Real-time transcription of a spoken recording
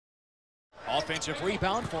Offensive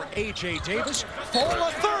rebound for A.J. Davis. For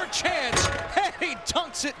a third chance. And he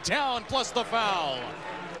dunks it down, plus the foul.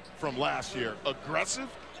 From last year, aggressive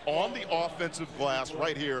on the offensive glass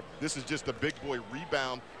right here. This is just a big boy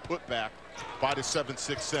rebound put back by the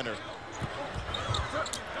 7'6" center.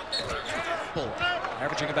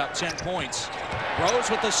 Averaging about 10 points. Rose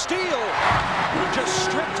with the steal. Just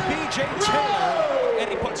stripped B.J. Taylor, and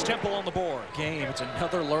he puts Temple on the board. Game, it's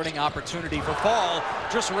another learning opportunity for Fall.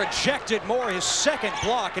 Just rejected Moore, his second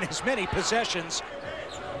block in as many possessions.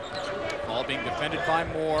 Ball being defended by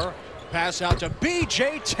Moore. Pass out to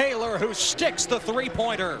B.J. Taylor, who sticks the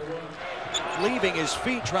three-pointer. Leaving his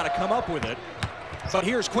feet, trying to come up with it. But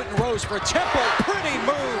here's Quentin Rose for Temple. Pretty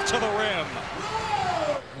move to the rim.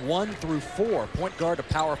 1 through 4, point guard to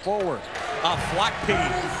power forward. A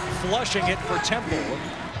Flackpy flushing it for Temple.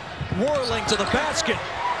 Whirling to the basket.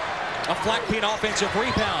 A Flackpy offensive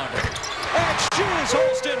rebound. And Shiz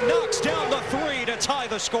Alston knocks down the three to tie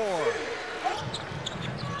the score.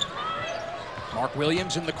 Mark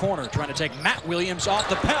Williams in the corner, trying to take Matt Williams off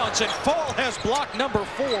the bounce, and Fall has block number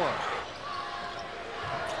 4.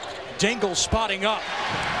 Dingle spotting up,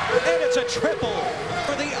 and it's a triple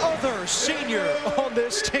for the other senior on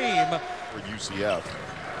this team. For UCF.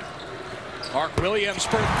 Mark Williams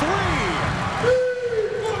for 3.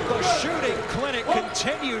 The shooting clinic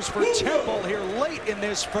continues for Temple here late in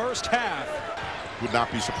this first half. Would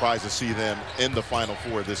not be surprised to see them in the Final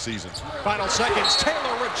Four this season. Final seconds,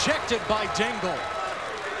 Taylor rejected by Dingle.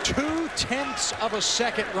 0.2 of a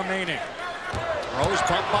second remaining. Rose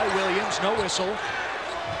bumped by Williams, no whistle.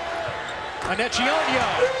 Anecchionia,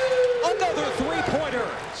 another three-pointer.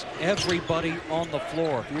 Everybody on the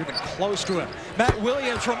floor, if you're even close to him. Matt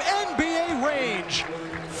Williams from NBA range.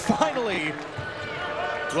 Finally,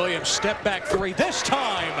 Williams step back 3. This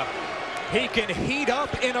time, he can heat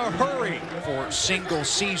up in a hurry for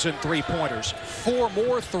single-season three-pointers. 4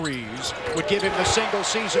 more threes would give him the single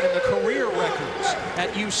season in the career records at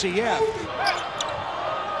UCF.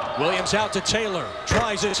 Williams out to Taylor.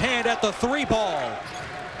 Tries his hand at the 3-ball.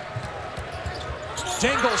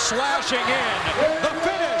 Dingle slashing in. The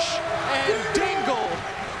finish. And Dingle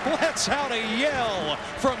lets out a yell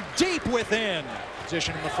from deep within.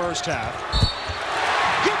 Position in the first half.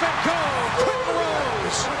 Give and go. Quentin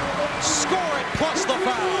Rose. Score it plus the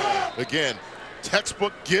foul. Again,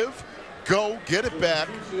 textbook give, go, get it back,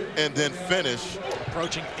 and then finish.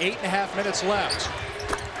 Approaching 8.5 minutes left.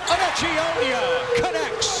 Anecchionia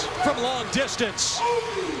connects from long distance.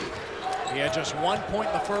 He had just 1 point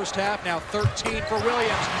in the first half, now 13 for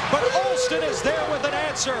Williams. But Alston is there with an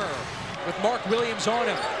answer. With Mark Williams on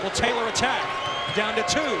him, will Taylor attack? Down to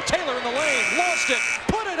 2, Taylor in the lane, lost it,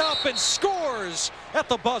 put it up and scores at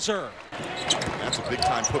the buzzer. That's a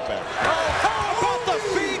big-time putback. Oh, how about the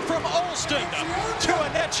feed from Alston to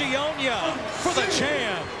Anecchionia for the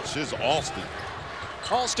jam? Shiz Alston.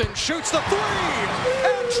 Alston shoots the 3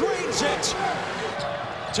 and drains it.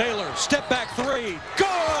 Taylor, step back 3,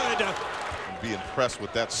 good. Be impressed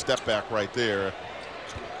with that step back right there.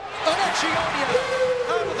 Anecchionia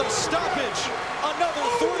out of the stoppage, another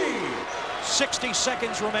 3. 60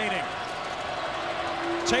 seconds remaining.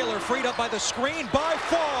 Taylor freed up by the screen by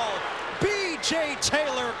Fall. B.J.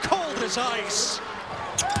 Taylor cold as ice.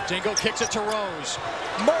 Dingle kicks it to Rose.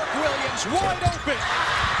 Mark Williams wide open.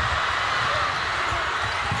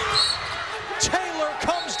 Taylor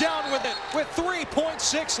comes down with it with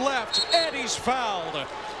 3.6 left, and he's fouled.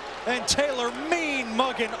 And Taylor mean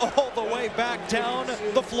mugging all the way back down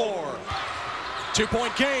the floor.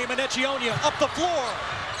 2-point game, Anecchionia up the floor.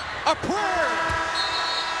 A prayer.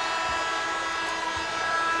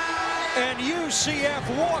 And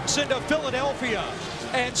UCF walks into Philadelphia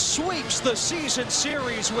and sweeps the season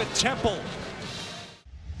series with Temple.